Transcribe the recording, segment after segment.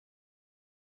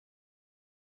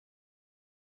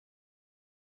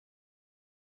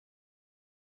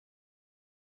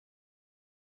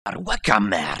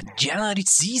Welcome, General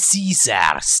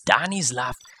Caesar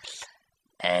Stanislav,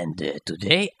 and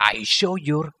today I show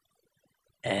you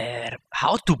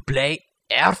how to play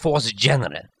Air Force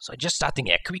General. So just starting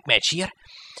a quick match here,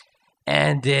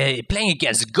 and playing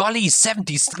against Golly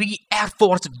 73 Air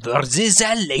Force versus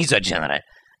a Laser General.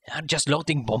 Just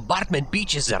loading bombardment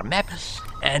beaches their map,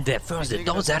 and first the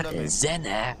dozer, then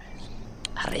a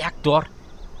reactor,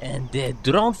 and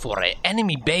drone for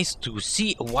enemy base to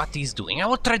see what he's doing. I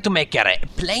will try to make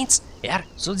planes here.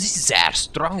 So this is our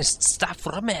strongest stuff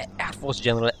from Air Force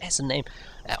General, as the name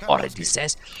already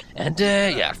says. And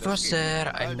yeah, first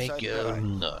I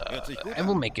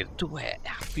will make 2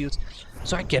 airfields,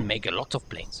 so I can make a lot of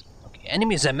planes. Okay,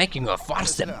 enemies are making a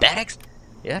fast barracks.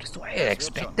 Yeah, so I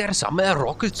expect there some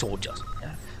rocket soldiers.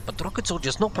 Yeah? But rocket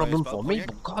soldiers no problem for me,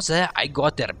 because I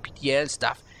got their PTL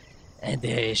stuff.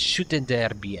 And shouldn't there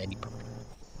be any problem?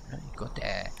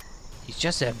 He's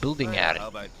just building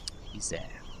his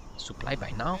supply by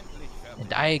now,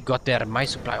 and I got my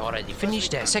supply already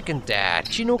finished. Second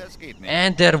Chinook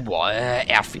and their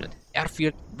airfield.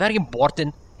 Airfield, very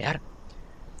important here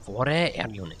for air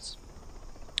units.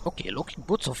 Okay, looking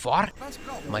good so far.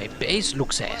 My base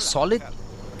looks solid.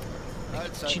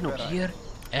 Chinook here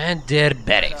and their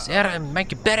barracks. Here I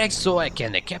make barracks so I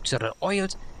can capture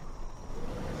oils.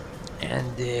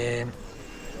 And I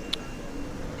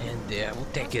will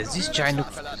take this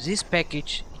Chinook, this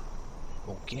package.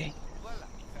 Okay.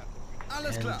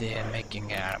 And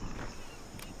making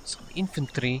some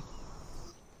infantry,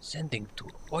 sending to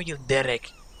oil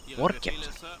derrick or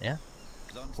capture. Yeah.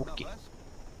 Okay.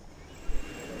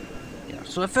 Yeah.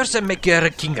 So first I make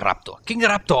a King Raptor. King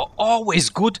Raptor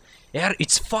always good. Yeah,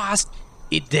 it's fast.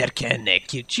 It can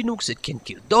kill Chinooks. It can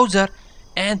kill Dozer,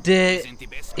 and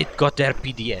it got their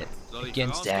PDL.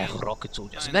 Against the rocket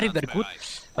soldiers. Very, very good.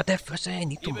 But first I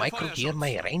need to micro here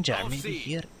my ranger. Maybe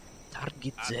here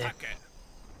target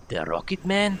the rocket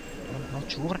man. I'm not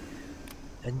sure.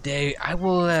 And I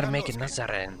will make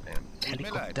another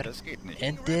helicopter.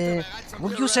 And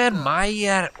will use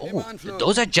my... oh,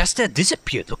 those are just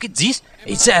disappeared. Look at this.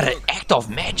 It's an act of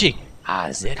magic. Ah,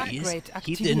 there he is.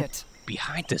 Hidden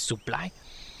behind the supply.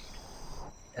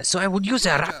 So I would use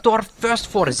a Raptor first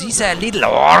for this little...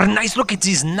 Oh, nice! Look at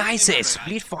this nice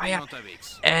split fire.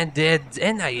 And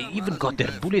then I even got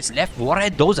their bullets left.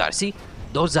 What those are? See?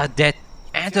 Those are dead.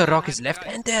 And the rockets left.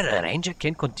 And the ranger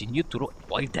can continue to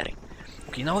oil derrick.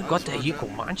 Okay, now I got here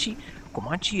Comanche.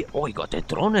 Comanche... Oh, I got a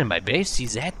drone in my base. See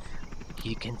that?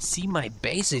 You can see my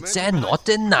base. It's not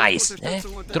nice.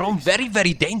 Drone very,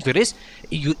 very dangerous.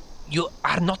 You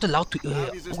are not allowed to...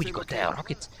 oh, you got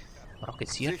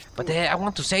rockets here, but I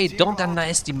want to say, don't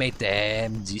underestimate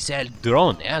this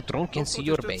drone. Yeah, drone can see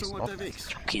your base.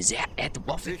 Okay, they're at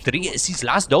Waffle 3. This is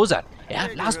last dozer. Yeah,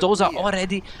 last dozer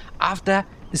already after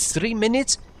 3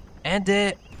 minutes, and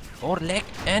or leg,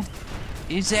 and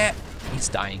he's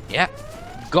dying. Yeah,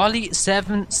 Golly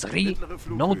 7-3,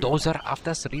 no dozer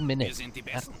after 3 minutes.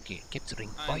 Yeah, okay,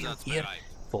 capturing oil here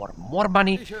for more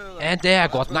money, and I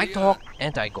got Nighthawk,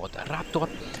 and I got a Raptor.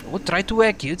 I will try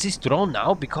to kill this drone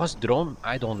now, because drone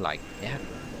I don't like. Yeah,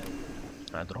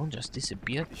 drone just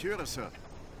disappeared.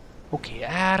 Okay,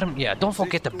 yeah, don't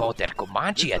forget about their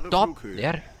Comanche at top.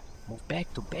 There, move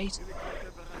back to base,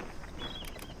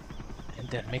 and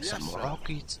then make some more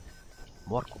rockets,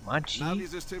 more Comanche.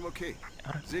 Okay,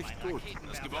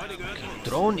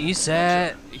 drone is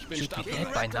should be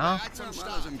dead by now.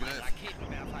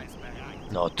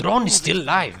 No, drone is still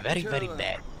alive. Very, very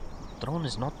bad. Drone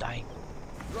is not dying.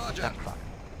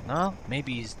 No,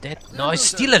 maybe he's dead. No, he's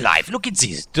still alive. Look at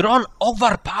this. Drone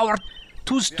overpowered.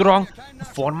 Too strong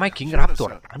for my King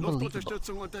Raptor. Unbelievable.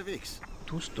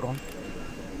 Too strong.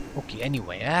 Okay,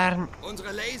 anyway, I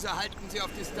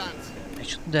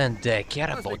shouldn't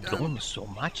care about drones so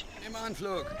much.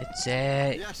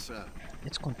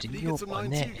 Let's continue on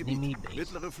the enemy base.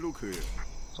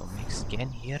 So make scan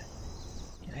here.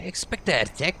 I expect the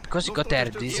attack, because you got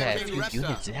these few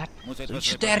units there. So it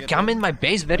should come in my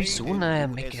base very soon.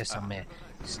 Make some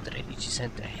strategy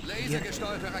center here.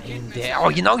 And oh,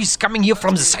 you know, he's coming here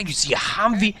from the side. You see a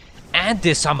Humvee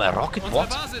and some rocket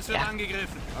bots. Yeah.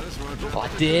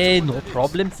 But no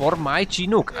problem for my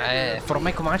Chinook, for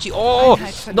my Comanche. Oh,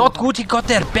 not good. He got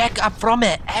their backup from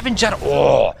an Avenger.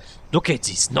 Oh, look at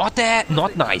this. Not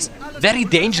nice. Very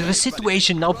dangerous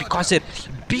situation now, because a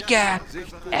big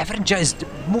Avenger is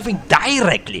moving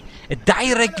directly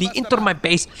into my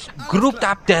base, grouped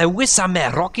up with some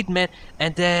rocket men,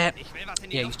 and yeah,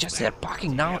 he's just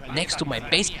parking now next to my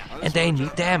base, and I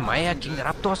need my King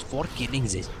Raptors for killing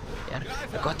this. Yeah,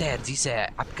 I got there this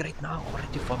upgrade now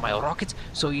already for my rockets,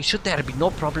 so it should there be no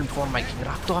problem for my King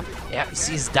Raptor. Yeah,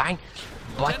 he is dying,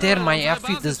 but there my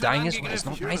airfield is dying as well. It's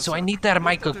not nice, so I need there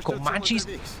my Comanches.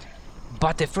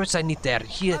 But first I need there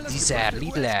here these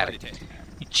little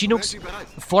Chinooks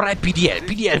for a PDL.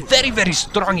 PDL very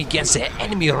strong against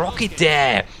enemy rocket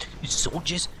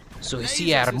soldiers. So you see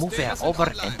here, move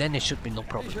over and then it should be no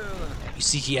problem. You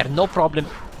see here, no problem.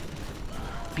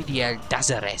 PDL does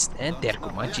the rest and their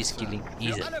Comanche is killing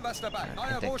easily. And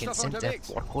I can send them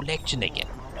for collection again.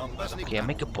 Okay, I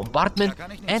make a bombardment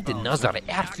and another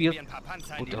airfield.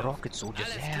 Put the rocket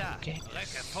soldiers there, okay.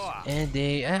 And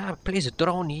they place a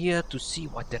drone here to see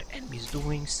what their enemy is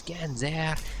doing. Scan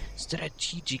there.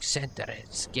 Strategic center,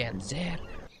 scan there.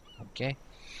 Okay.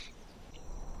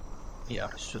 Yeah,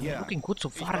 so looking good so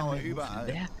far.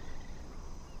 There.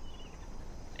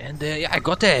 And yeah, I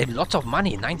got lots of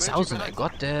money, 9,000 I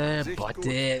got, but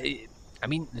I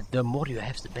mean, the more you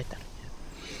have, the better.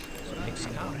 So make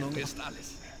some more.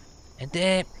 And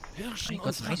I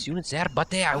got nice units there,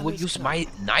 but I will use my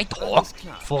Nighthawk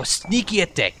for sneaky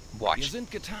attack. Watch.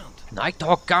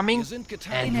 Nighthawk coming,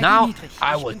 and now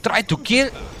I will try to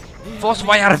kill. Force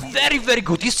fire, very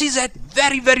good. You see that?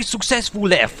 Very successful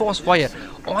force fire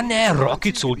on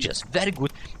rocket soldiers. Very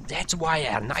good. That's why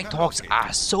Nighthawks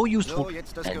are so useful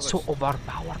and so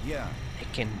overpowered. I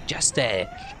can just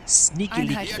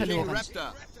sneakily kill.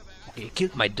 Okay,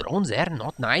 killed my drones there.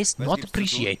 Not nice, not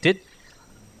appreciated.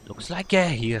 Looks like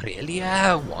he really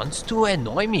wants to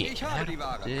annoy me.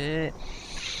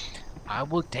 I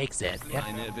will take that. Yeah.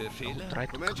 I will try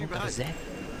to counter that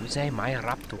with my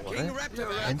Raptor.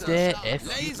 And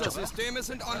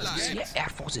Air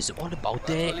Force is all about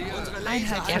the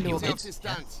air units.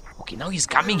 Yeah. Okay, now he's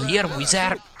coming here with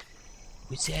their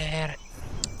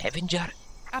Avenger.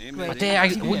 But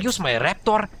I will use my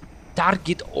Raptor,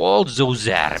 target all those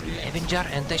Avenger,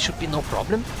 and there should be no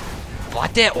problem.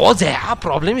 But all the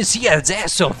problem is here, they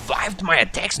survived my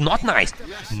attacks. Not nice.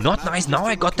 Not nice. Now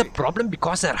I got the problem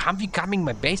because they're Humvee coming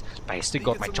my base. But I still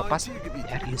got my choppers.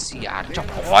 There you see our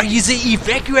chopper. Oh, he's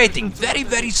evacuating.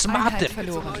 Very smart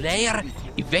player.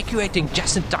 Evacuating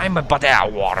just in time. But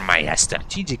my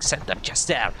strategic center just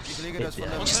there.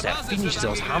 Just finish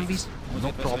those Humvees.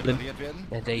 No problem.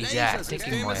 And he's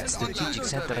taking my strategic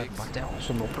center. But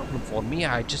also no problem for me.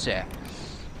 I just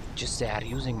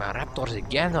using my Raptors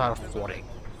again for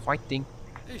fighting,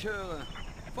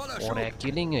 for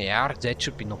killing. Yeah, that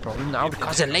should be no problem now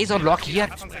because a laser lock here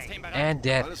and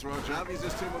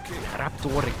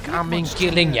Raptor coming,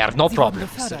 killing. Yeah, no problem.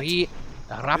 3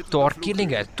 Raptor killing,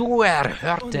 2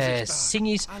 hurt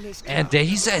thingies, and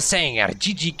he's saying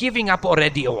GG, giving up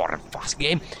already or fast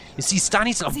game. You see,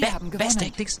 Stanislav best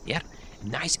tactics. Yeah,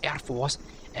 nice Air Force,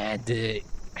 and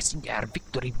I think our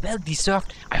victory well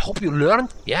deserved. I hope you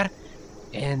learned, yeah.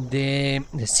 And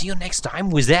see you next time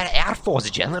with their Air Force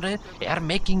general. They are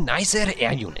making nicer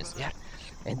air units, yeah.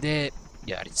 And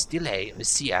yeah, it's still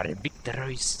see our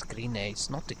victory screen. It's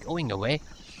not going away,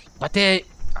 but I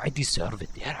deserve it.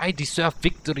 Yeah, I deserve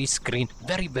victory screen.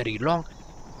 Very long.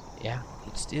 Yeah,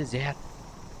 it's still there.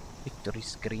 Victory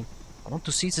screen. I want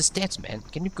to see the stats, man.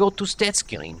 Can you go to stats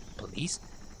screen, please?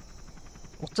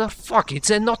 What the fuck? It's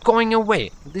not going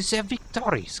away. This is a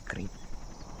victory screen.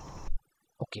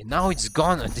 Okay, now it's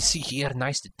gone. And you see here,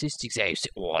 nice statistics. Yeah, you see,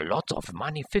 oh, a lot of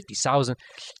money, 50,000.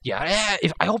 Yeah,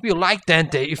 I hope you liked,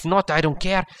 and if not, I don't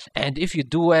care. And if you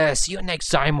do, see you next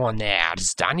time on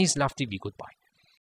Stanislav TV. Goodbye.